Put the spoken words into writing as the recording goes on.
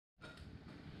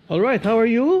All right, how are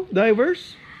you,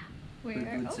 divers?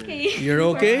 We're okay. You're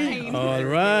We're okay? fine. All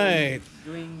right.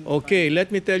 Okay, let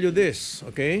me tell you this,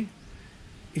 okay?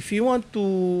 If you want to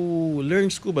learn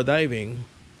scuba diving,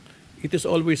 it is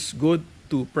always good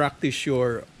to practice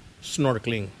your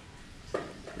snorkeling.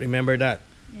 Remember that.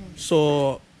 Yes.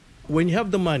 So, when you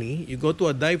have the money, you go to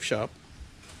a dive shop,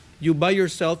 you buy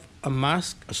yourself a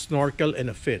mask, a snorkel, and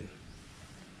a fin.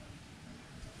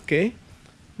 Okay?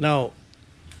 Now,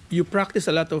 you practice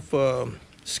a lot of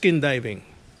skin diving.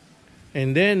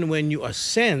 And then when you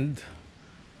ascend,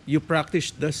 you practice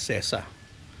the CESA,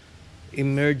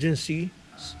 emergency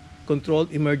controlled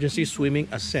emergency swimming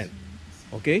ascent.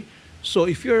 Okay? So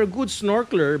if you're a good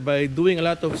snorkeler by doing a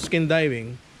lot of skin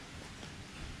diving,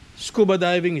 scuba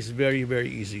diving is very,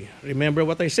 very easy. Remember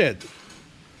what I said.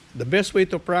 The best way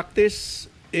to practice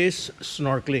is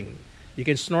snorkeling. You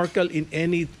can snorkel in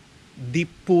any deep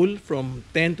pool from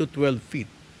 10 to 12 feet.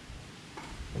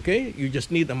 Okay? You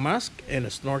just need a mask and a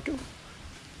snorkel,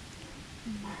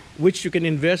 which you can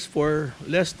invest for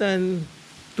less than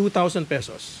 2,000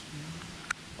 pesos.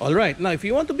 All right. Now, if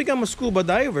you want to become a scuba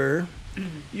diver,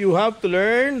 you have to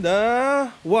learn the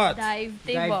what? Dive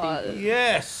table.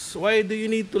 Yes. Why do you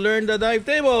need to learn the dive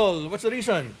table? What's the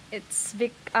reason? It's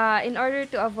in order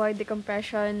to avoid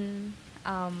decompression,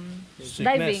 Sickness.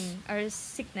 diving or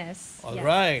sickness. All Yeah.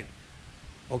 right.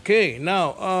 Okay.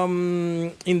 Now,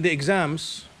 in the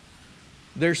exams,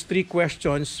 there's 3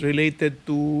 questions related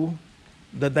to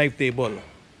the dive table.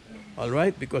 All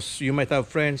right? Because you might have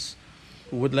friends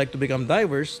who would like to become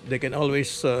divers. They can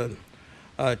always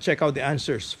check out the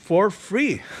answers for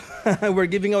free.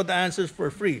 We're giving out the answers for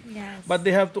free. Yes. But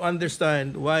they have to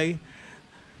understand why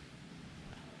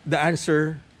the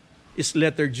answer is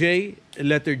letter J,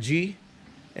 letter G,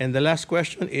 and the last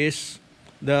question is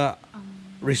the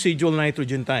residual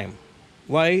nitrogen time.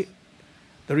 Why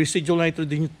the residual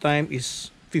nitrogen time is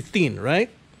 15,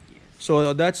 right?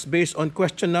 So that's based on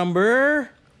question number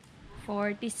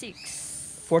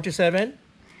 46. 47?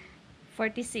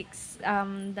 46.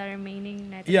 The remaining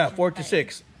nitrogen. Yeah,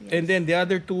 46. Time. Yes. And then the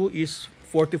other 2 is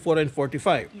 44 and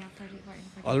 45. Yeah, 44 and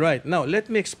 45. All right. Now, let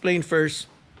me explain first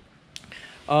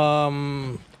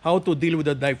how to deal with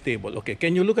the dive table. Okay,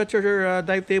 can you look at your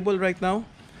dive table right now?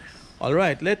 All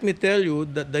right. Let me tell you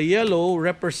that the yellow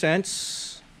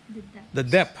represents the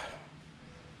depth.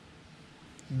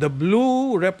 The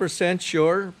blue represents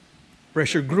your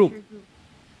pressure group.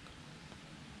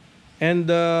 And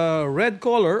the red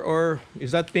color, or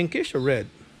is that pinkish or red?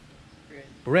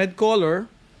 Red color,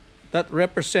 that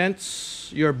represents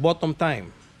your bottom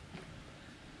time.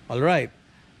 All right.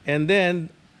 And then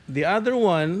the other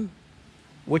one,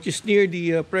 which is near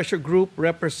the pressure group,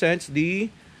 represents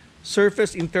the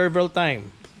surface interval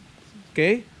time.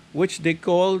 Okay? Which they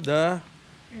call the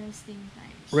Resting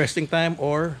time. resting time,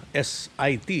 or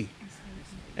SIT.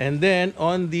 And then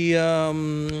on the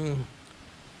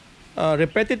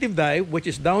repetitive dive, which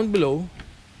is down below,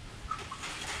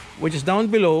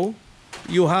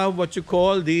 you have what you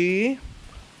call the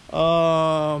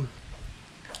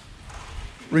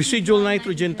residual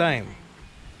nitrogen time.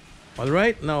 All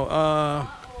right. Now,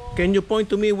 can you point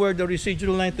to me where the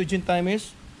residual nitrogen time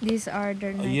is? These are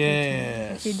the nitrogen.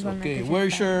 Yes. residual Okay. nitrogen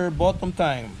Where's time. your bottom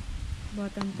time?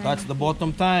 Bottom time? That's the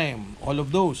bottom time. All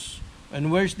of those. And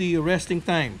where's the resting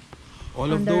time? All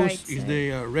of On the those right is side.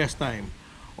 the rest time.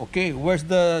 Okay, where's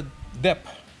the depth?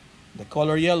 The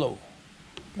color yellow.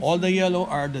 All the yellow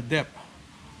are the depth.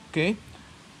 Okay?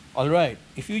 All right.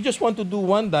 If you just want to do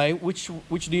one dive, which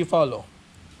do you follow?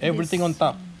 Everything This on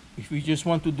top. If you just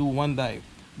want to do one dive.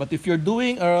 But if you're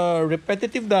doing a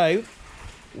repetitive dive,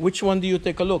 which one do you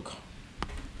take a look?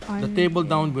 The table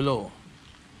down below.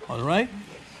 All right?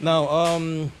 Now,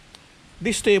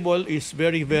 this table is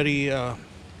very, very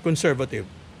conservative.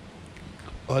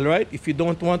 All right? If you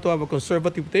don't want to have a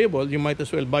conservative table, you might as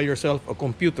well buy yourself a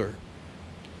computer.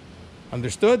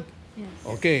 Understood? Yes.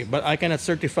 Okay, but I cannot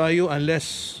certify you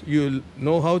unless you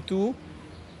know how to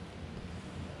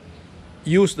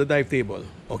use the dive table.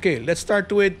 Okay, let's start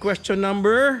with question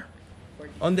number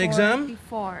on the exam.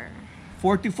 44.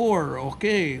 44.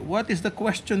 Okay, what is the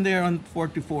question there on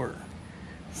 44?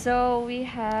 So we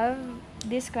have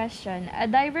this question. A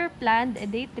diver planned a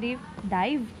day trip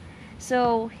dive.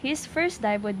 So his first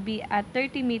dive would be at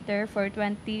 30 meter for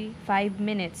 25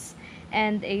 minutes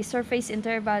and a surface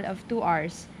interval of 2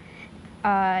 hours.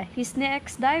 His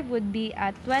next dive would be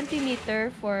at 20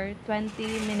 meter for 20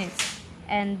 minutes.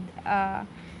 And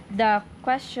the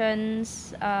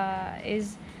questions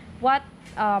is what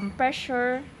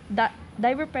pressure,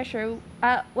 diver pressure,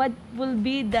 what will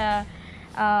be the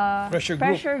Pressure group.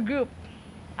 pressure group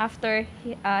after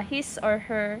his or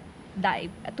her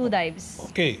two dives.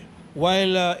 Okay.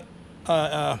 While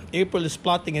April is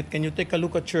plotting it, can you take a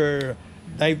look at your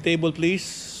dive table, please,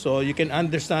 so you can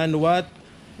understand what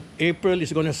April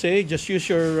is going to say? Just use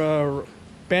your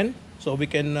pen so we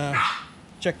can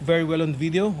check very well on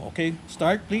video. Okay,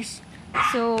 start, please.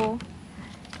 So,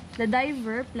 the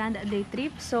diver planned a day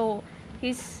trip. So,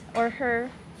 his or her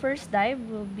first dive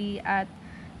will be at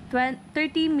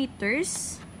 30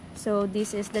 meters. So,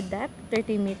 this is the depth,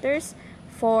 30 meters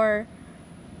for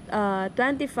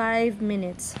 25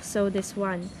 minutes. So, this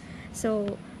one.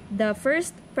 So, the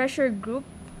first pressure group,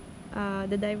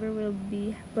 the diver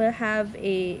will have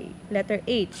a letter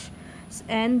H,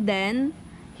 and then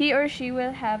he or she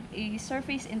will have a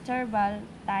surface interval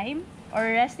time or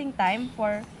resting time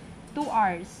for 2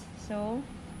 hours. So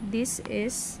this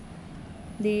is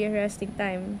the resting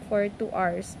time for 2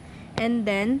 hours, and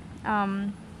then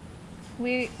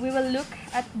we will look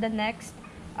at the next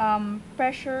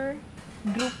pressure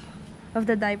group of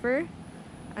the diver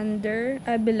under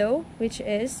below, which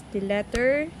is the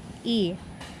letter E.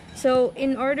 So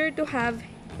in order to have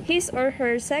his or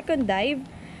her second dive,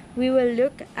 we will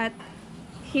look at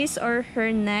his or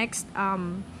her next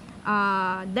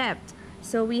depth.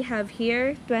 So we have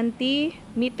here 20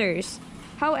 meters.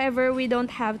 However, we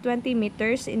don't have 20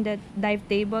 meters in the dive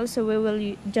table, so we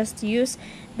will just use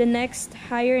the next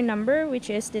higher number, which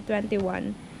is the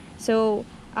 21. So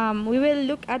we will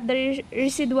look at the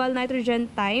residual nitrogen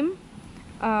time,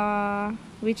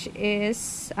 which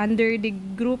is under the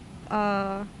group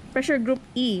pressure group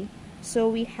E. So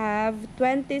we have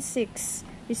 26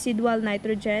 residual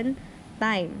nitrogen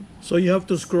time. So you have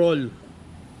to scroll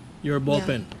your ball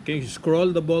pen. Okay,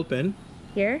 scroll the ball pen.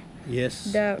 Here?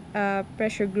 Yes. The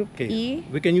pressure group E.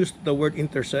 We can use the word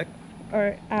intersect.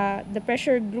 Or the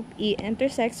pressure group E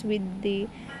intersects with the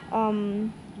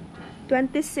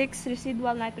 26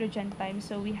 residual nitrogen time.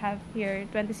 So we have here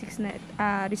 26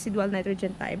 residual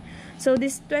nitrogen time. So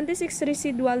this 26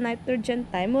 residual nitrogen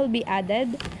time will be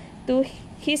added to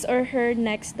his or her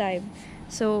next dive.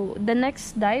 So the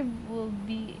next dive will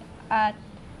be at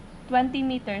 20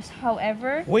 meters.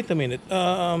 However, wait a minute.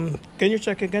 Can you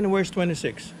check again? Where's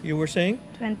 26? You were saying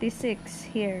 26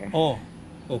 here. Oh,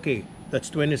 okay. That's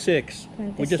 26.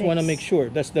 26. We just want to make sure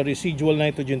that's the residual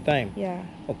nitrogen time. Yeah.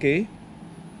 Okay.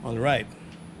 All right.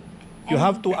 You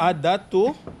have to add that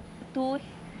to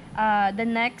the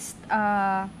next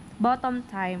bottom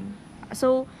time.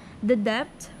 So the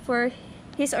depth for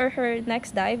his or her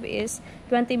next dive is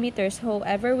 20 meters.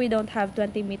 However, we don't have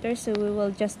 20 meters, so we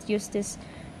will just use this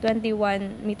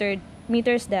 21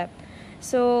 meters depth.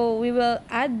 So we will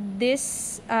add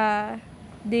this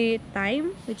the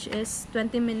time, which is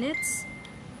 20 minutes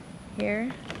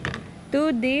here,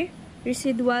 to the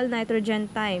residual nitrogen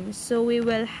time. So we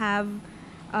will have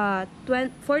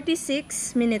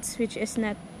 46 minutes, which is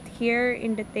not here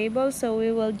in the table. So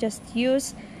we will just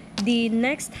use the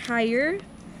next higher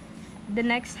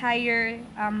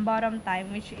bottom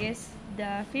time, which is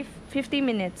the 50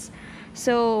 minutes.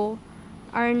 So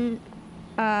our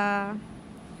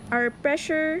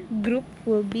pressure group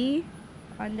will be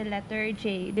on the letter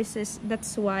J.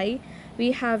 That's why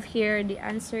we have here the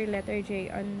answer letter J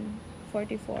on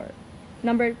 44.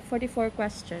 Number 44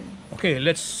 question. Okay,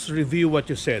 let's review what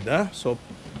you said. So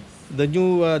the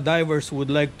new divers would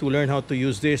like to learn how to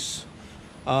use this,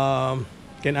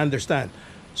 can understand.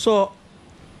 So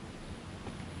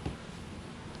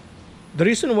the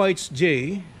reason why it's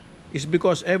J is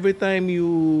because every time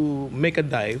you make a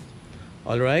dive,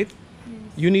 all right,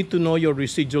 you need to know your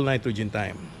residual nitrogen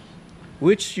time,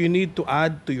 which you need to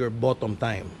add to your bottom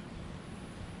time.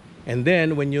 And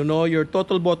then when you know your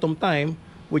total bottom time,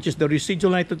 which is the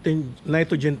residual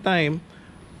nitrogen time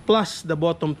plus the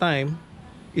bottom time,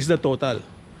 is the total.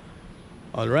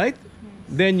 All right?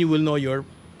 Then you will know your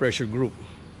pressure group.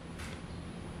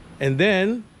 And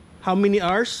then, how many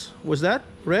hours was that?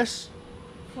 Rest?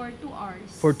 For 2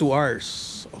 hours. For 2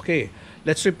 hours. Okay.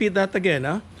 Let's repeat that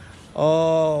again.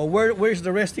 Where's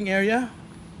the resting area?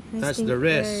 That's the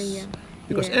rest. Area.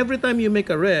 Because Yeah. every time you make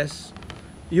a rest,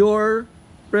 your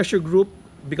pressure group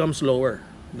becomes lower.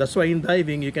 That's why in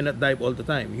diving, you cannot dive all the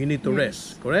time. You need to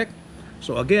rest, correct?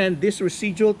 So again, this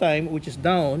residual time, which is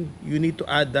down, you need to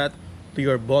add that to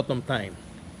your bottom time,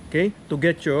 okay? To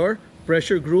get your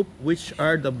pressure group, which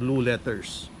are the blue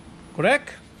letters,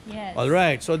 correct? Yes. All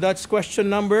right, so that's question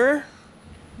number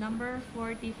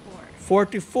 44.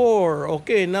 44.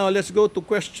 Okay, now let's go to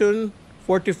question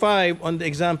 45 on the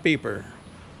exam paper.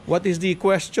 What is the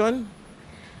question?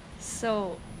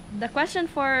 So, the question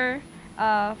for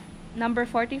number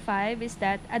 45 is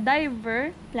that a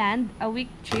diver planned a week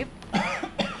trip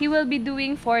he will be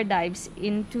doing 4 dives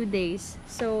in 2 days.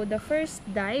 So the first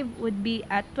dive would be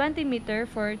at 20 meter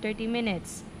for 30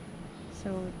 minutes.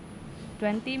 So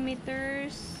 20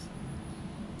 meters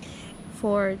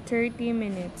for 30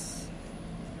 minutes.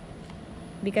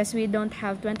 Because we don't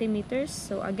have 20 meters,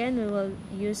 so again we will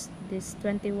use this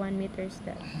 21 meters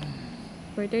dive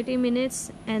for 30 minutes.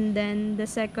 And then the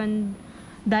second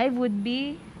dive would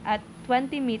be at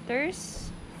 20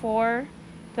 meters for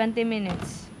 20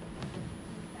 minutes.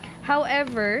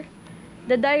 However,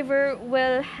 the diver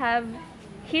will have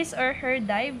his or her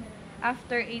dive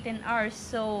after 18 hours.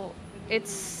 So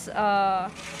it's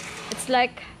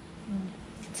like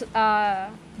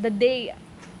the day.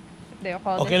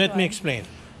 Okay, let me explain.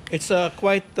 It's a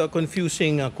quite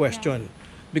confusing question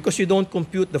because you don't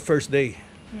compute the first day.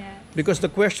 Yeah. Because the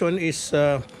question is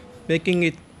making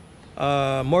it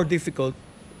more difficult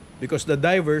because the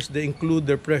divers, they include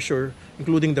their pressure,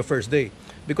 including the first day.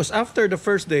 Because after the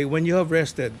first day, when you have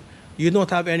rested, you don't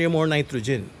have any more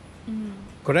nitrogen.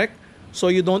 Correct? So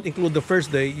you don't include the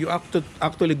first day, you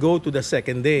actually go to the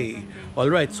second day. All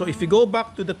right, so if you go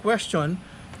back to the question,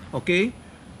 okay,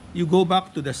 you go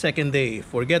back to the second day.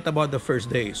 Forget about the first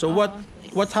day. So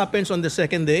what happens on the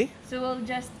second day? So we'll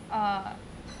just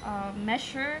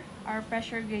measure our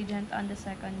pressure gradient on the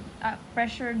second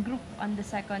pressure group on the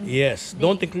second Yes, day.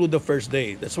 don't include the first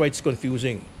day. That's why it's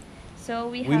confusing. So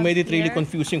we made it really here,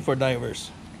 confusing for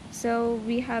divers. So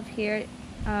we have here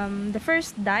the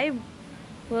first dive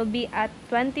will be at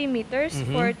 20 meters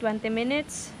for 20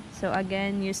 minutes. So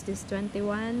again, use this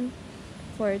 21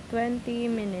 for 20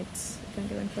 minutes.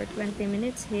 21 for 20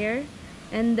 minutes here.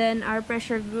 And then our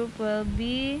pressure group will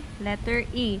be letter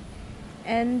E.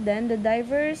 And then the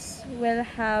divers will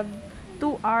have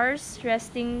 2 hours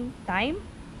resting time.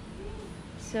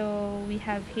 So we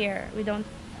have here, we don't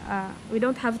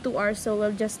have 2 hours, so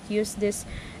we'll just use this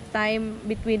time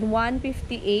between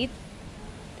 1:58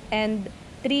 and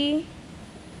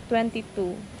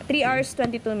 3:22. 3 hours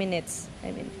 22 minutes,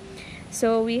 I mean.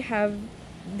 So we have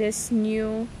this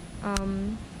new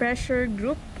pressure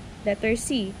group, letter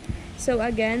C. So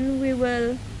again, we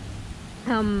will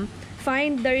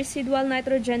find the residual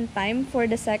nitrogen time for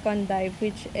the second dive,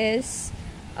 which is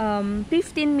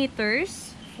 15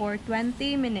 meters for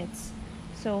 20 minutes.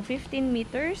 So 15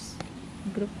 meters,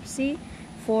 group C,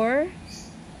 for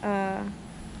 15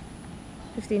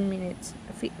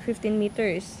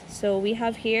 meters. So we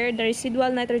have here the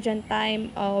residual nitrogen time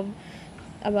of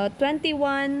about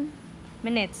 21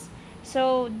 minutes.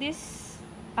 So this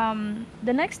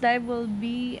the next dive will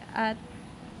be at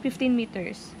 15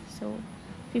 meters. So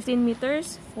 15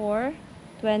 meters for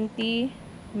 20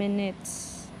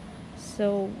 minutes.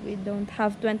 So we don't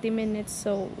have 20 minutes,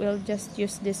 so we'll just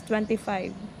use this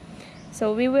 25.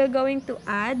 So we will going to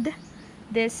add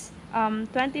this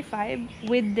 25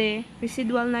 with the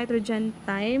residual nitrogen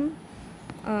time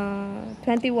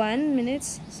 21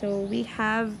 minutes. So we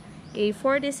have a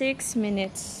 46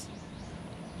 minutes.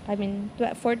 I mean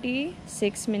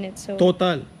 46 minutes. So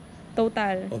Total.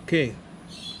 Okay.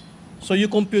 So you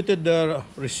computed the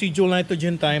residual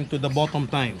nitrogen time to the bottom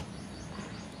time.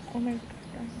 Oh my god.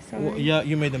 Sorry. Yeah,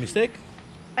 you made a mistake?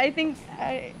 I think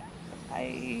I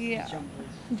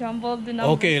jumbled the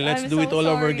numbers. Okay, let's I'm do so it all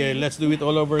over sorry. again. Let's do it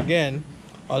all over again.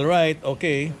 All right,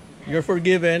 okay. You're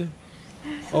forgiven.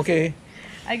 Okay.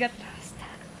 I got lost.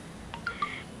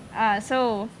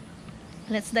 So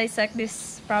let's dissect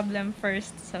this problem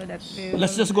first so that we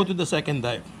Let's will just go to the second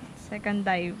dive. second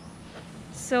dive.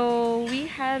 So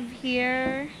we have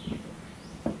here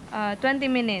 20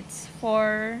 minutes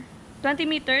for 20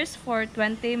 meters for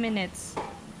 20 minutes.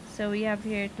 So we have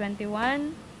here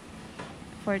 21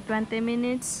 for 20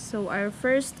 minutes. So our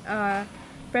first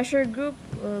pressure group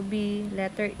will be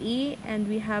letter E, and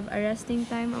we have a resting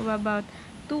time of about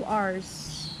 2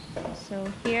 hours. So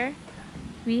here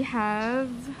we have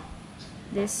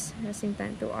this resting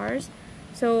time 2 hours.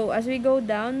 So as we go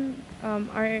down,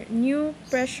 our new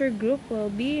pressure group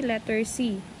will be letter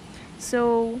C.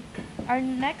 So our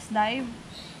next dive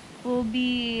will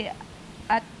be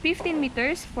at 15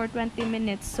 meters for 20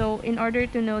 minutes. So in order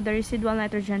to know the residual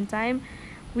nitrogen time,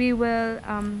 we will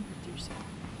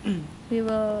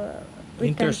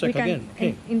Intersect again.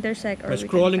 Okay. Intersect, or By we can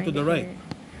scrolling find to the it right. here.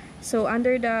 So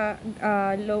under the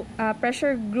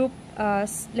pressure group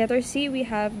letter C, we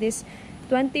have this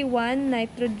 21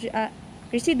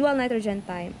 residual nitrogen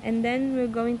time, and then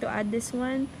we're going to add this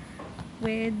one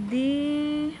with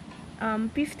the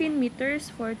 15 meters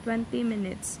for 20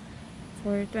 minutes.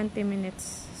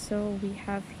 So we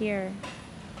have here.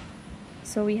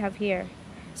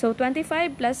 So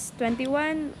 25 plus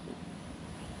 21.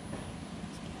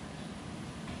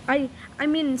 I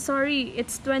mean, sorry,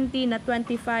 it's 20, not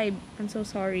 25. I'm so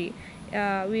sorry.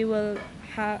 We will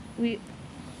have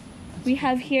we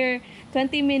have here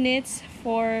 20 minutes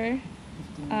for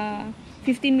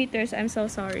 15 meters. I'm so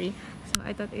sorry. So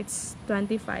I thought it's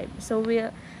 25. So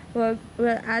we'll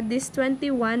add this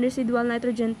 21 residual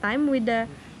nitrogen time with the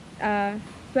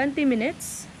 20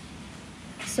 minutes.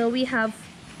 So we have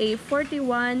a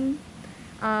 41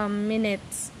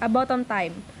 minutes bottom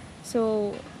time.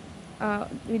 So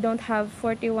we don't have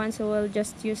 41, so we'll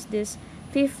just use this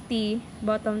 50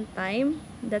 bottom time.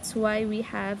 That's why we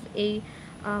have a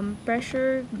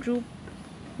pressure group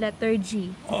letter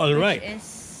G. All right. Which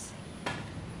is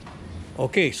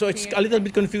Okay, so it's a little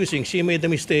bit confusing. She made a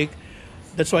mistake.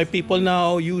 That's why people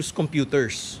now use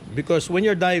computers, because when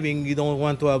you're diving, you don't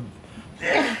want to have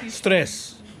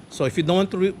stress. So if you don't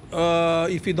want to,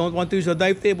 if you don't want to use a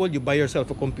dive table, you buy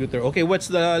yourself a computer. Okay, what's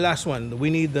the last one? We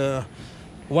need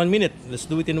 1 minute. Let's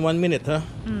do it in 1 minute, huh?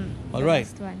 All right.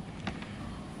 Last one.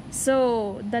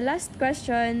 So the last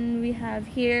question we have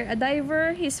here: a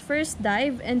diver, his first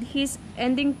dive and his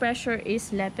ending pressure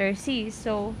is letter C.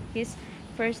 So his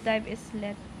first dive is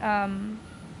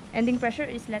ending pressure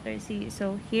is letter C.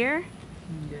 So here,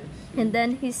 Yes. and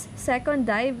then his second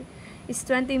dive is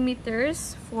 20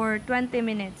 meters for 20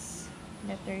 minutes.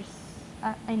 Letters.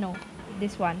 I know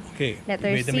this one. Okay, Letter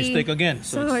you made a C. mistake again.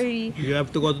 So Sorry. you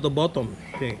have to go to the bottom.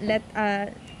 Okay.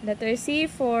 Letter C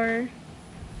for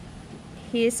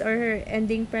his or her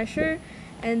ending pressure,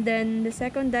 and then the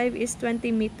second dive is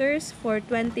 20 meters for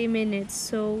 20 minutes.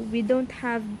 So we don't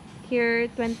have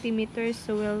here 20 meters,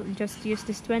 so we'll just use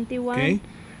this 21. Okay.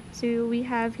 So we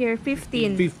have here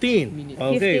 15. 15. Minutes.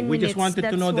 Okay, 15 we just minutes,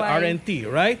 wanted to know that's the why.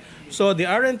 RNT, right? So the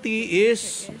RNT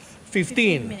is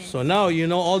 15. minutes. So now you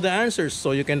know all the answers,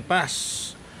 so you can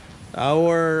pass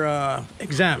our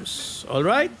exams. All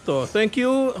right? So thank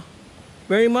you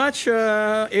very much,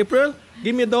 April.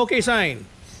 Give me the okay sign.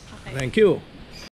 Thank you.